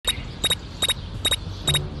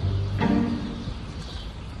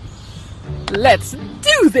Let's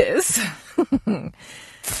do this!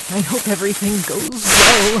 I hope everything goes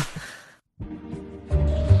well.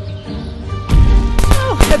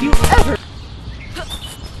 Oh, have you ever...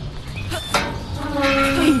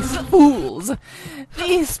 These fools!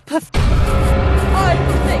 These I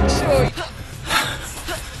will make sure...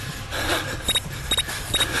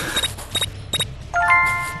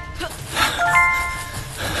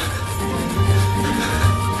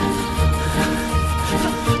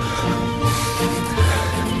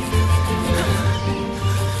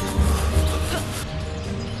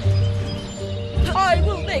 I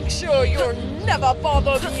will make sure you'll never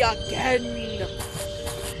bother me again!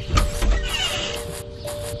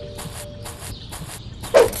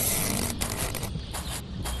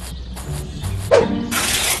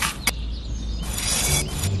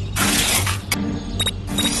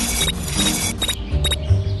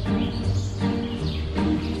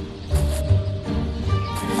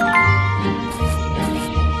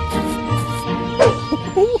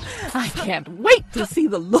 I can't wait to see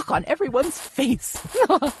the look on everyone's face.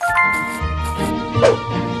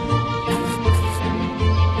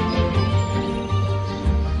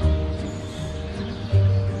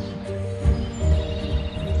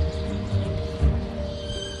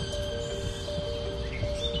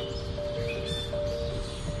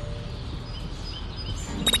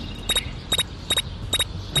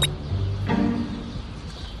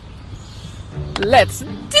 Let's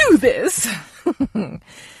do this!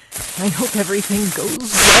 I hope everything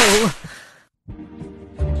goes well.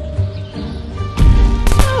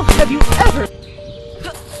 Oh, have you ever...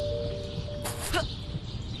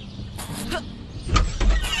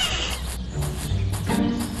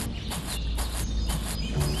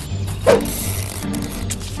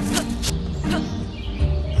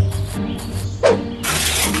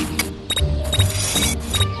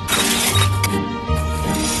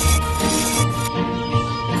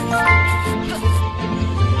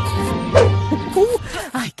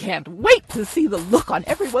 I can't wait to see the look on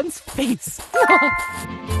everyone's face.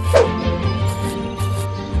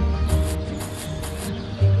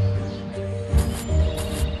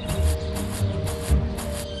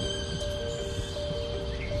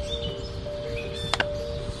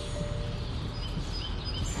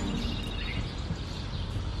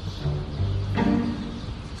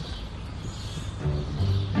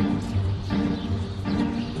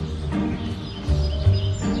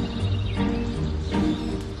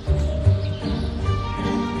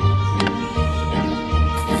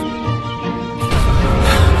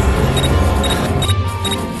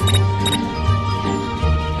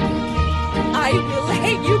 I will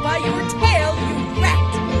hang you by your tail, you rat!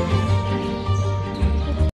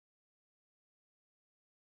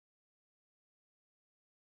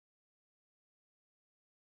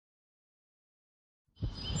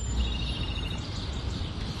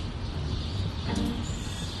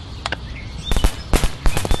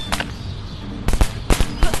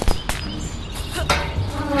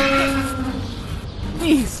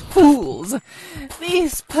 These fools!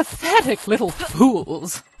 These pathetic little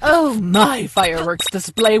fools! Oh, my fireworks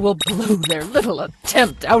display will blow their little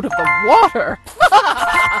attempt out of the water!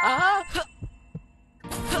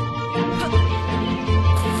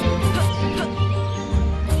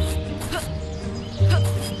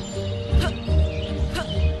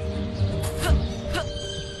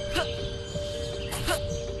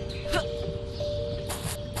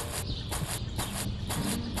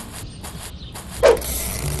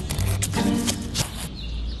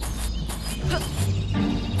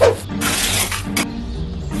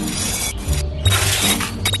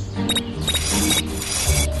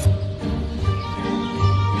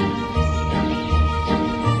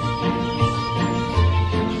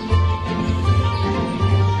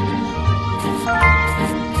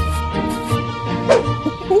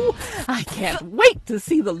 I can't wait to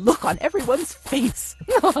see the look on everyone's face.